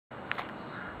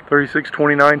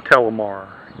3629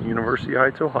 Tullamore, University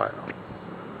Heights, Ohio.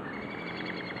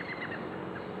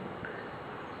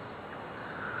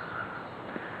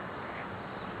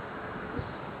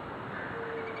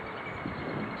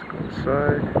 Let's go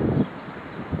inside.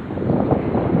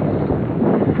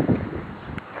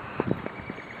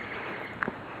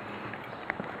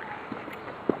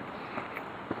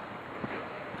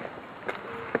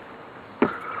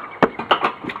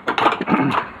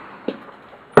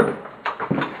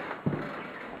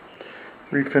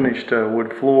 Refinished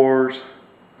wood floors,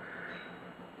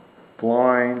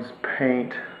 blinds,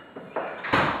 paint,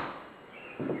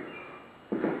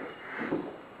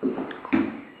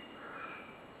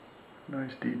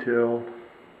 nice detail,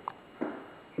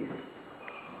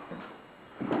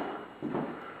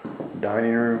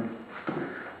 dining room,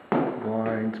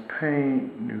 blinds,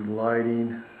 paint, new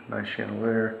lighting, nice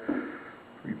chandelier.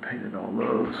 Repainted all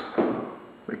those,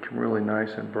 make them really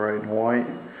nice and bright and white.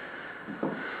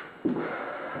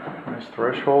 Nice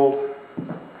threshold,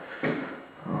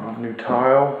 new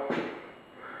tile,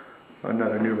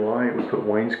 another new light. We put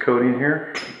wainscoting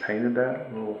here, painted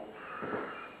that little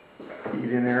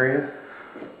eat-in area.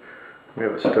 We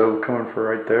have a stove coming for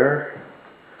right there.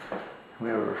 We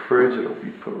have a fridge that'll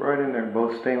be put right in there,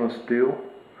 both stainless steel.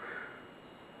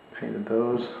 Painted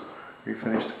those,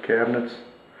 refinished the cabinets,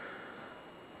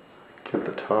 kept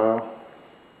the tile.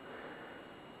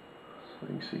 So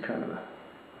you can see kind of the.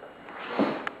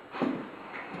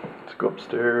 Let's go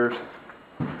upstairs.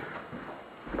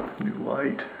 New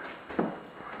light.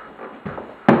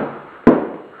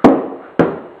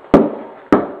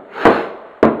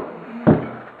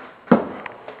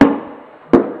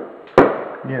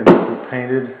 Again, we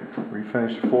painted,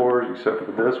 refinished the floors, except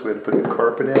for this. We had to put new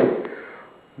carpet in,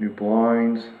 new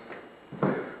blinds,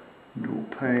 dual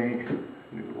paint,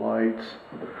 new lights.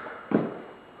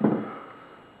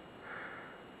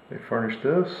 They furnished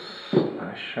this,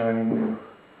 nice shiny new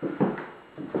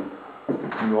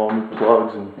all new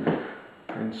plugs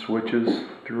and switches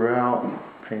throughout.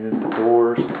 Painted the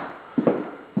doors, the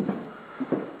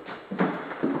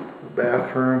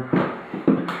bathroom.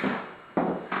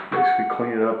 Basically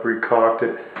cleaned it up, recocked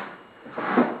it.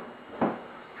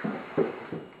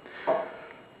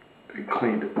 We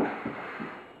cleaned it.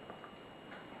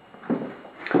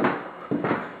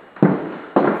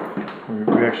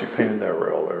 We actually painted that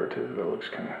rail there too. That looks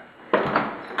kind of.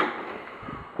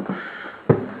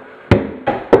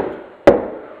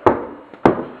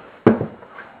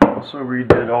 So we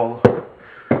redid all.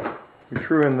 We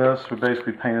threw in this. We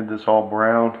basically painted this all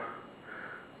brown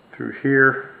through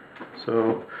here.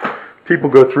 So people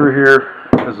go through here.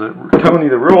 As Tony,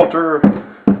 the realtor,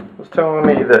 was telling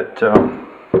me that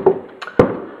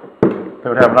they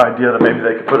would have an idea that maybe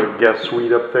they could put a guest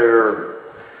suite up there. Or,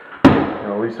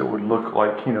 at least it would look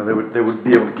like, they would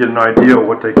be able to get an idea of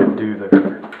what they could do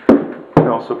there. We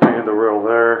also painted the rail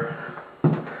there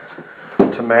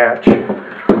to match.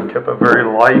 Kept it very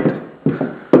light.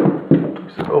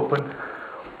 Keeps it open.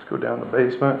 Let's go down the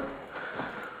basement.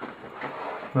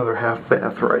 Another half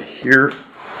bath right here.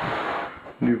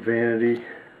 New vanity.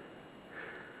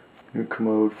 New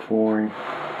commode flooring.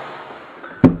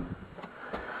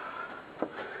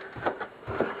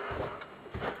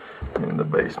 In the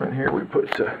basement here, we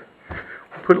put a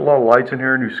lot of lights in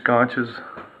here, new sconces.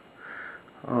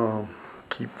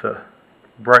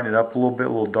 Brighten it up a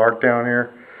little dark down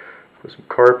here. Put some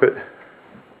carpet.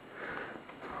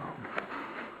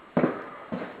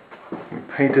 We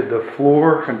painted the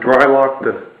floor and dry locked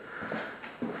the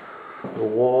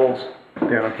walls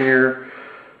down here.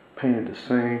 Painted the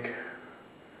sink.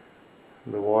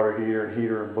 The water heater and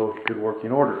heater are both good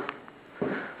working order.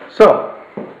 So,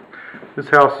 this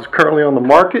house is currently on the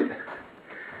market,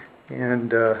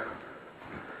 and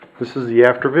this is the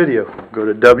after video. Go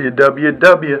to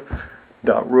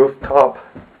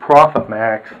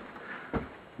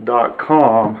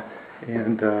www.rooftopprofitmax.com,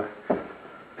 and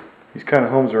these kind of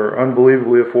homes are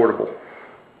unbelievably affordable.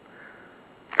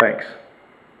 Thanks.